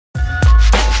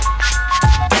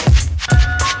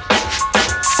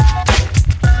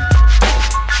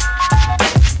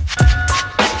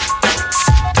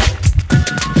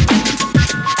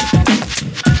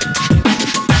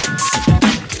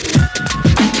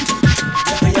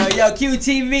Yo,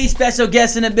 QTV, special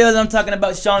guest in the building. I'm talking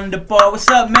about Sean Paul. What's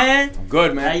up, man? I'm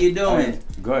good, man. How you doing?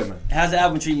 Good, man. How's the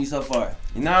album treating you so far?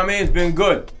 You know what I mean? It's been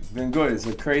good. It's been good. It's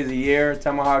a crazy year.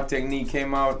 Tomahawk Technique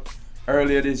came out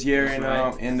earlier this year in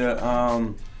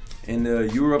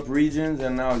the Europe regions,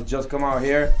 and now it's just come out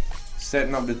here,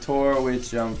 setting up the tour,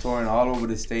 which I'm touring all over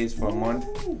the States for a month.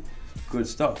 Good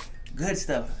stuff. Good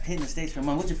stuff. Hitting the States for a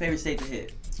month. What's your favorite state to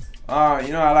hit?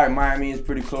 You know, I like Miami. It's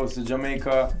pretty close to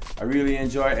Jamaica. I really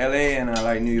enjoy LA, and I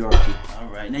like New York too. All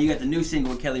right. Now you got the new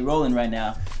single with Kelly Rowland right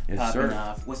now. Yes, popping sir.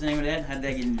 off. What's the name of that? How did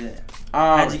that get into that?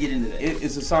 How'd you get into that?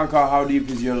 It's a song called "How Deep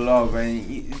Is Your Love," and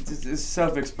it's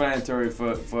self-explanatory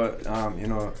for you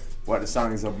know what the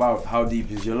song is about. How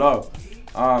deep is your love?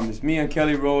 It's me and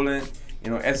Kelly Rowland.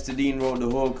 You know, Esther wrote the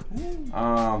hook.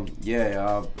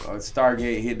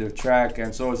 Stargate hit the track,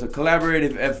 and so it's a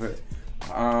collaborative effort.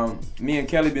 Me and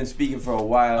Kelly been speaking for a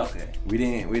while. Okay. We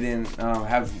didn't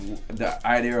have the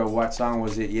idea of what song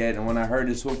was it yet, and when I heard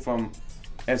this hook from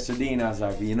Esther, I was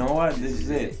like, you know what, this is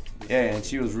it. Yeah, and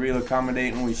she was real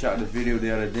accommodating. We shot the video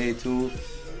the other day too.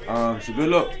 So good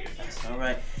luck. That's all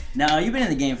right. Now you've been in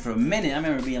the game for a minute. I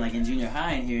remember being like in junior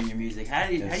high and hearing your music. How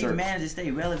do you manage to stay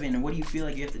relevant, and what do you feel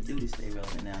like you have to do to stay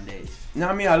relevant nowadays? Now,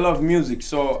 I mean, I love music,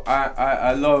 so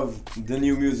I love the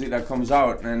new music that comes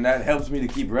out, and that helps me to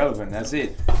keep relevant. That's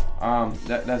it.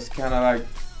 That's kind of like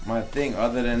my thing.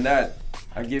 Other than that,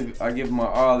 I give my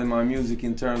all in my music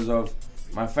in terms of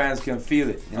my fans can feel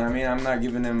it. You know what I mean? I'm not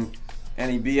giving them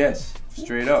any BS.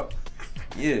 Straight up.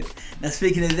 Yeah. Now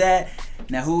speaking of that,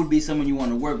 now who would be someone you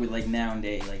want to work with like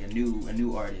nowadays, like a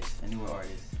newer artist?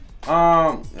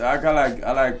 I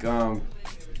like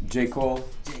J. Cole,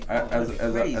 as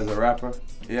a rapper.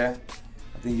 Yeah,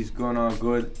 I think he's going on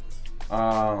good.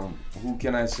 Who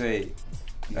can I say?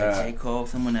 J. Cole,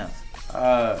 someone else.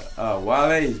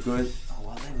 Wale is good. Oh,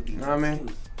 Wale would be. You know what I mean?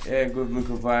 Yeah, good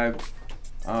looking vibe.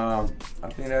 I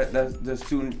think that's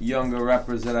two younger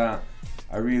rappers that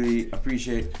I really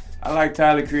appreciate. I like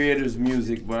Tyler Creator's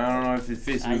music, but I don't know if it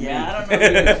fits with me. I don't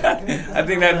know. I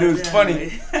think that dude's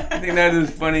funny. I think that dude's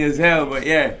funny as hell, but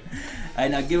yeah. All right,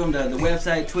 now give them the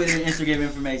website, Twitter, Instagram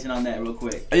information on that real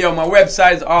quick. Yo, my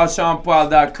website's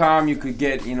allseanpaul.com. You could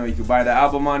get, you could buy the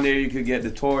album on there. You could get the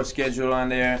tour schedule on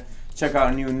there. Check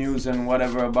out new news and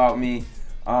whatever about me.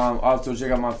 Also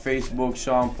check out my Facebook,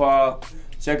 Sean Paul.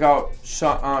 Check out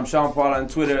Sean Paul on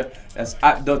Twitter. That's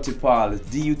 @DuttyPaul. It's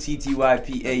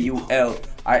DUTTYPAUL.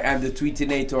 I am the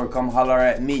tweetinator. Come holler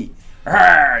at me.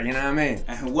 Arr, you know what I mean?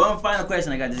 And one final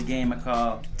question I got this game I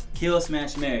call Kill,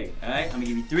 Smash, Marry. Alright? I'm going to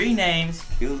give you 3 names.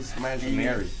 Kill, Smash,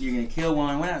 Marry. You're going to kill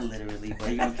one. Well, not literally, but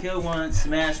you're going to kill one,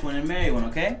 smash one, and marry one,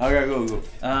 okay? Okay, go.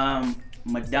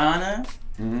 Madonna,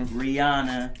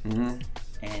 Rihanna,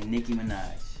 and Nicki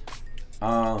Minaj.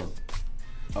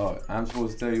 I'm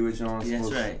supposed to tell you which one.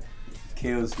 That's right.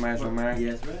 Kill, smash, or marry?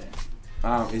 Yes, right.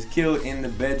 Is kill in the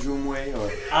bedroom way or?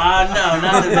 No,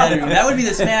 not the bedroom. That would be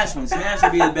the smash one. Smash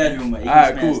would be the bedroom way. You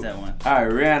can smash that one. All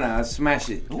right, Rihanna, I smash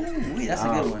it. Ooh, that's a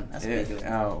good one. That's a good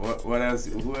one. What else?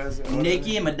 Who else?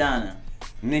 Nicki and Madonna.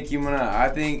 Nicki Minaj.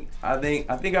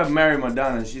 I think I've married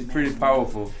Madonna. She's pretty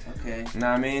powerful. Okay. You know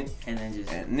what I mean? And then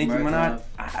just Nicki Minaj.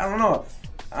 I don't know.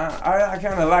 I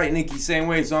kind of like Nicki same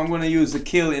way, so I'm gonna use the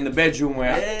kill in the bedroom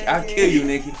way. I'll kill you,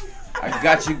 Nicki. I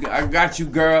got you,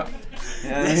 girl. You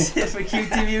know what I mean? That's it for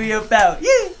QTV. We about.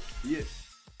 Yeah.